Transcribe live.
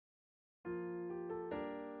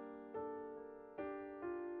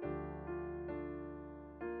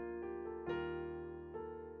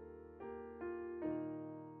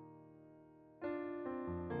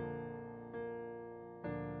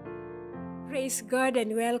Praise God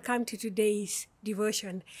and welcome to today's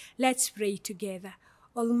devotion. Let's pray together.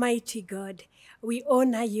 Almighty God, we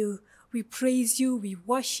honor you, we praise you, we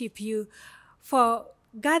worship you for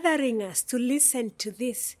gathering us to listen to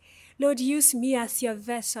this. Lord, use me as your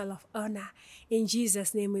vessel of honor. In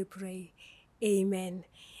Jesus' name we pray. Amen.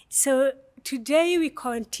 So today we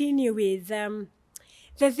continue with the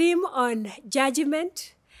theme on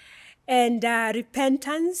judgment and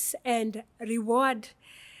repentance and reward,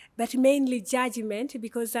 but mainly judgment,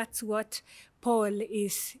 because that's what Paul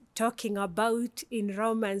is talking about in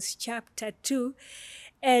Romans chapter 2.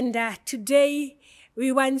 And today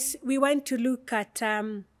we want to look at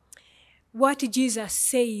what Jesus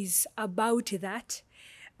says about that,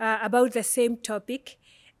 about the same topic.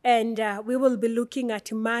 And we will be looking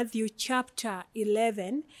at Matthew chapter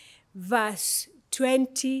 11, verse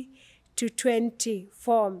 20 to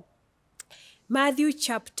 24. Matthew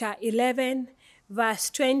chapter 11, verse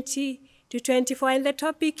 20 to 24, and the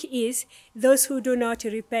topic is those who do not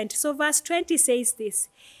repent. So verse 20 says this: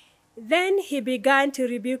 Then he began to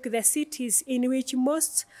rebuke the cities in which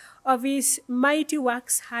most of his mighty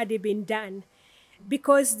works had been done,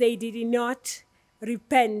 because they did not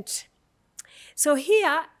repent. So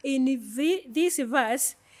here in this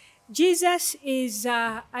verse, Jesus is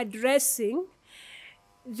addressing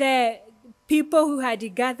the people who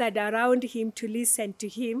had gathered around him to listen to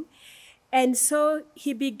him. And so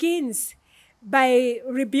he begins by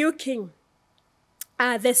rebuking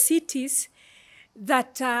the cities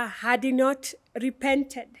that had not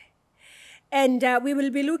repented. And we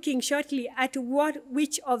will be looking shortly at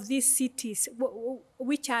which are these cities.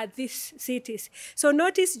 So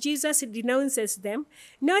notice Jesus denounces them,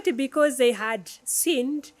 not because they had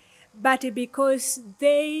sinned, but because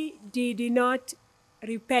they did not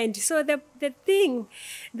repent. So the thing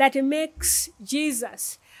that makes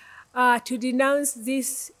Jesus to denounce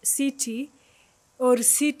this city or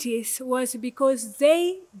cities was because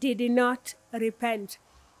they did not repent.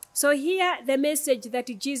 So here the message that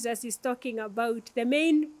Jesus is talking about, the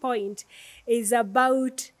main point is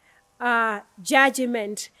about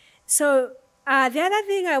judgment. So the other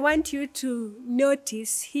thing I want you to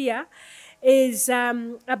notice here is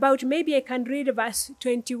about, maybe I can read verse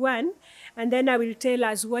 21 and then I will tell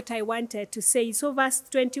us what I wanted to say. So verse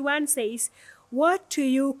 21 says, "Woe to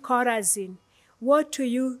you, Chorazin! Woe to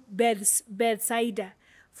you, Bethsaida!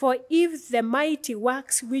 For if the mighty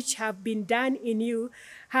works which have been done in you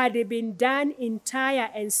had been done in Tyre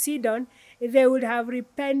and Sidon, they would have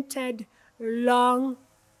repented long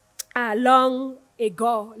time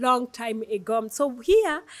ago." So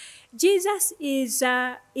here, Jesus is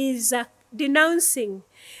denouncing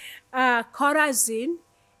Chorazin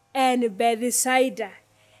and Bethsaida.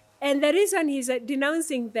 And the reason he's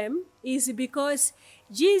denouncing them is because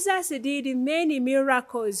Jesus did many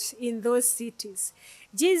miracles in those cities.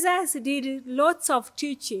 Jesus did lots of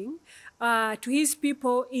teaching to his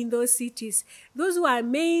people in those cities. Those were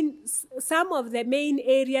some of the main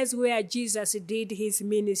areas where Jesus did his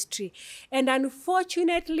ministry. And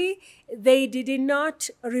unfortunately, they did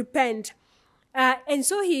not repent. And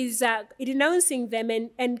so he's denouncing them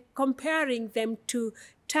and comparing them to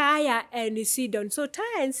Tyre and Sidon. So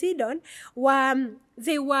Tyre and Sidon were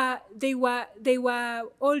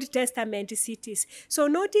Old Testament cities. So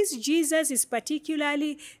notice Jesus is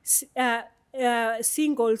particularly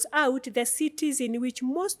singles out the cities in which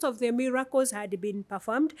most of the miracles had been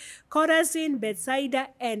performed: Chorazin,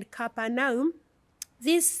 Bethsaida, and Capernaum.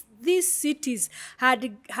 These cities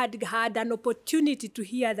had an opportunity to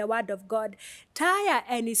hear the word of God. Tyre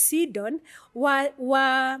and Sidon were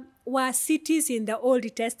cities in the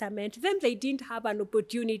Old Testament. Then they didn't have an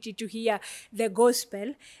opportunity to hear the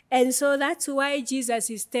gospel. And so that's why Jesus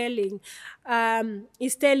is telling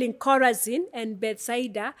Chorazin and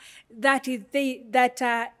Bethsaida that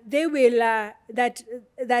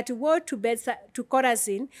woe to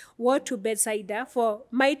Chorazin, woe to Bethsaida, for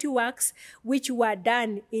mighty works which were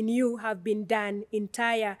done in you have been done in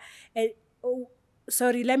Tyre.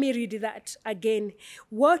 Sorry, let me read that again.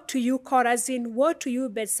 Woe to you, Chorazin, woe to you,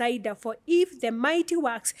 Bethsaida, for if the mighty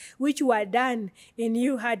works which were done in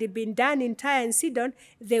you had been done in Tyre and Sidon,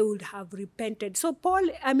 they would have repented. So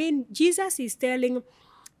Jesus is telling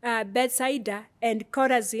Bethsaida and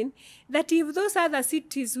Chorazin that if those other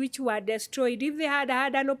cities which were destroyed, if they had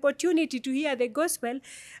had an opportunity to hear the gospel,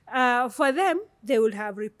 for them, they would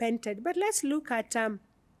have repented. But let's look at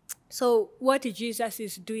so what Jesus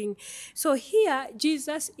is doing. So here,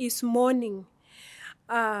 Jesus is mourning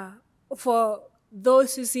for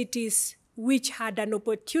those cities which had an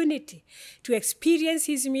opportunity to experience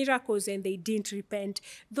his miracles and they didn't repent.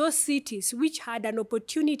 Those cities which had an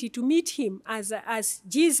opportunity to meet him as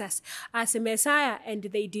Jesus, as a Messiah, and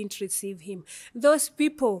they didn't receive him. Those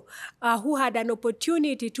people who had an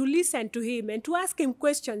opportunity to listen to him and to ask him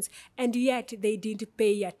questions, and yet they didn't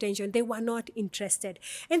pay attention. They were not interested.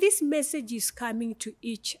 And this message is coming to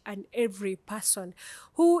each and every person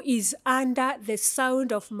who is under the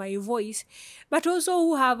sound of my voice, but also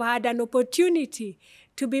who have had an opportunity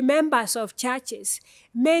to be members of churches,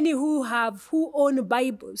 many who own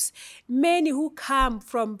Bibles, many who come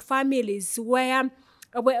from families where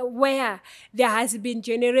there has been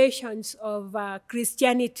generations of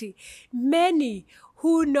Christianity, many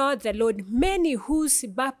who know the Lord, many whose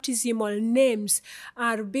baptismal names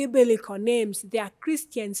are biblical names, they are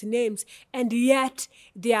Christians' names, and yet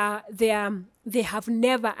they have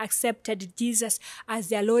never accepted Jesus as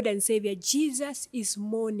their Lord and Savior. Jesus is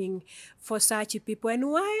mourning for such people. And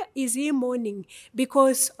why is he mourning?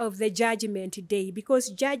 Because of the judgment day, because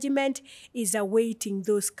judgment is awaiting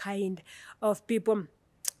those kind of people.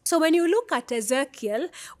 So when you look at Ezekiel,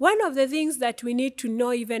 one of the things that we need to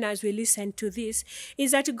know even as we listen to this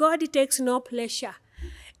is that God takes no pleasure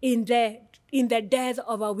in the death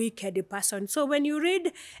of a wicked person. So when you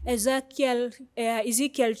read Ezekiel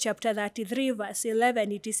chapter 33, verse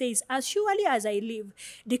 11, it says, "As surely as I live,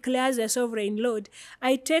 declares the sovereign Lord,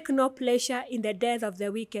 I take no pleasure in the death of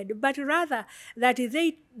the wicked, but rather that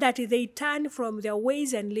they turn from their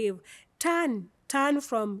ways and live. Turn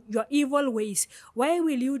from your evil ways. Why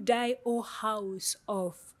will you die, O house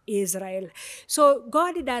of Israel?" So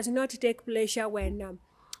God does not take pleasure when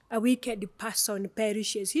a wicked person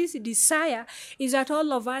perishes. His desire is that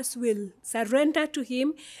all of us will surrender to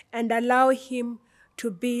him and allow him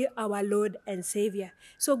to be our Lord and Savior.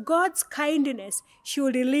 So God's kindness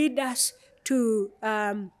should lead us to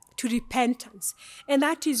repentance. And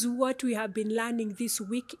that is what we have been learning this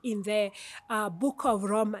week in the book of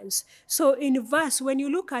Romans. So when you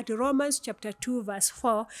look at Romans chapter 2, verse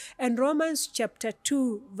 4, and Romans chapter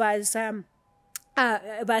 2, verse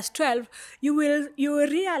 12, you will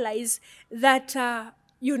realize that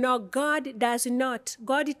God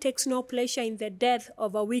takes no pleasure in the death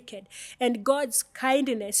of a wicked, and God's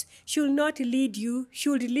kindness should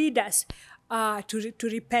lead us to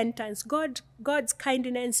repentance. God's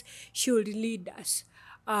kindness should lead us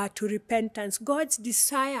to repentance. God's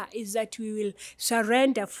desire is that we will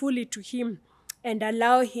surrender fully to him and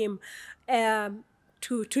allow him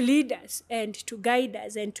to lead us and to guide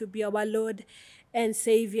us and to be our Lord and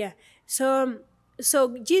Savior. So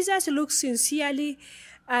Jesus looks sincerely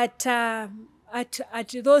at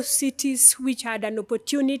those cities which had an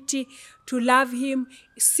opportunity to love him,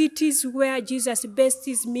 cities where Jesus based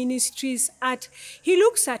his ministries at. He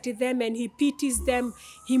looks at them and he pities them,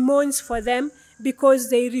 he mourns for them because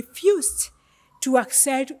they refused to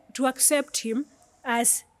accept him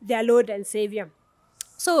as their Lord and Savior.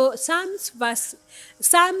 So Psalms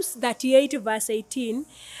 38 verse 18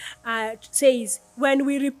 says, "When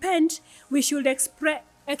we repent, we should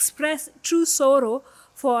express true sorrow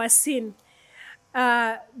for our sin."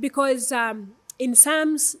 Because in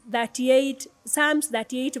Psalms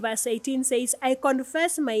 38 verse 18 says, "I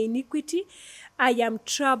confess my iniquity, I am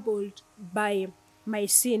troubled by my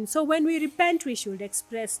sin." So when we repent, we should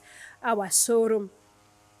express our sorrow.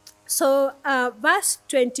 So verse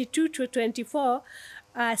 22 to 24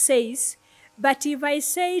 says, "But if I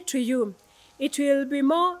say to you, it will be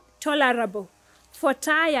more tolerable for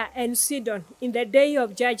Tyre and Sidon in the day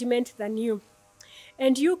of judgment than you.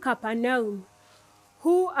 And you, Capernaum,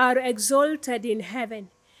 who are exalted in heaven,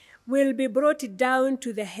 will be brought down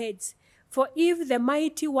to the heads. For if the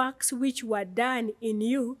mighty works which were done in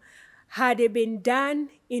you had been done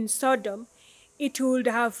in Sodom, it would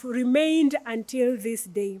have remained until this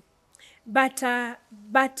day. But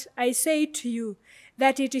I say to you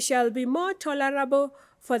that it shall be more tolerable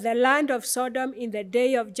for the land of Sodom in the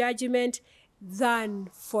day of judgment than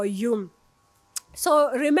for you."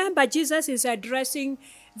 So remember, Jesus is addressing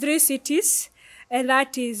 3 cities, and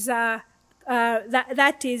that is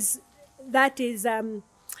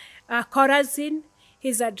Chorazin.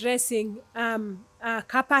 He's addressing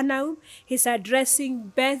Capernaum. He's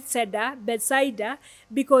addressing Bethsaida,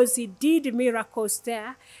 because he did miracles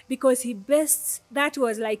there, because that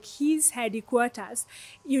was like his headquarters.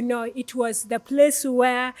 It was the place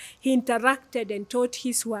where he interacted and taught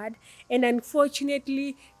his word. And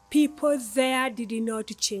unfortunately, people there did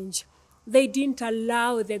not change. They didn't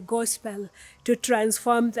allow the gospel to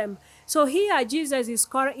transform them. So here Jesus is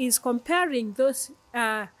comparing those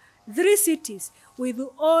 3 cities with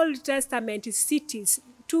Old Testament cities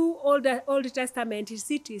two Old Testament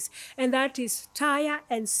cities, and that is Tyre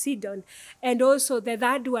and Sidon, and also the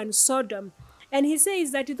third one, Sodom. And he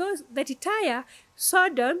says that Tyre,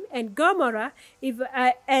 Sodom, and Gomorrah,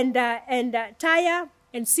 and Tyre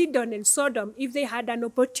and Sidon and Sodom, if they had an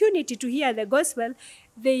opportunity to hear the gospel,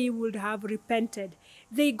 they would have repented.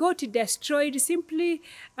 They got destroyed simply.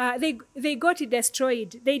 They got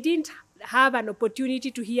destroyed. They didn't have an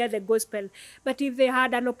opportunity to hear the gospel. But if they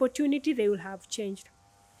had an opportunity, they would have changed.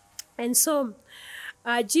 And so,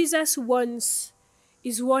 Jesus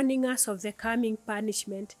is warning us of the coming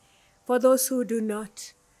punishment for those who do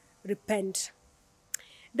not repent.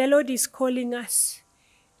 The Lord is calling us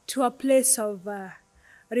to a place of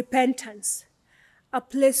repentance, a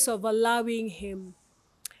place of allowing Him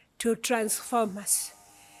to transform us.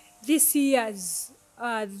 This year's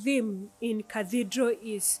theme in Cathedral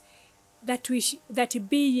is that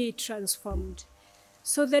be ye transformed.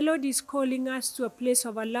 So the Lord is calling us to a place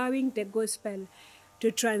of allowing the gospel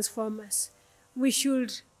to transform us. We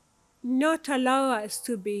should not allow us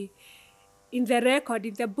to be in the record,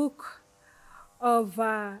 in the book of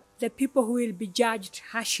the people who will be judged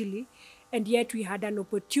harshly, and yet we had an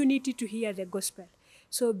opportunity to hear the gospel.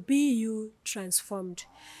 So be you transformed.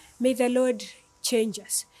 May the Lord change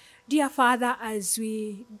us. Dear Father, as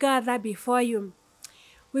we gather before you,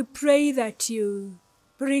 we pray that you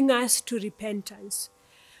bring us to repentance.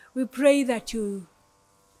 We pray that you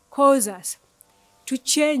cause us to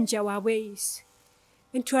change our ways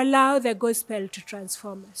and to allow the gospel to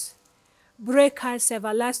transform us. Break us,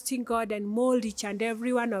 everlasting God, and mold each and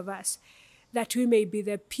every one of us that we may be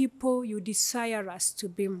the people you desire us to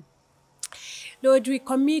be. Lord, we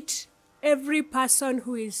commit every person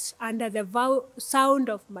who is under the sound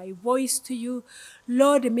of my voice to you.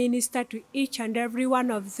 Lord, minister to each and every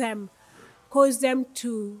one of them. Cause them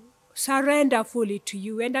to surrender fully to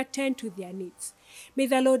you and attend to their needs. May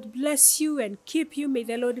the Lord bless you and keep you. May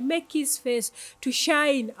the Lord make His face to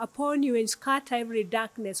shine upon you and scatter every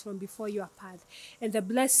darkness from before your path. And the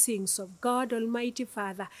blessings of God, Almighty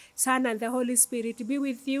Father, Son, and the Holy Spirit be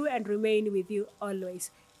with you and remain with you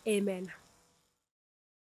always. Amen.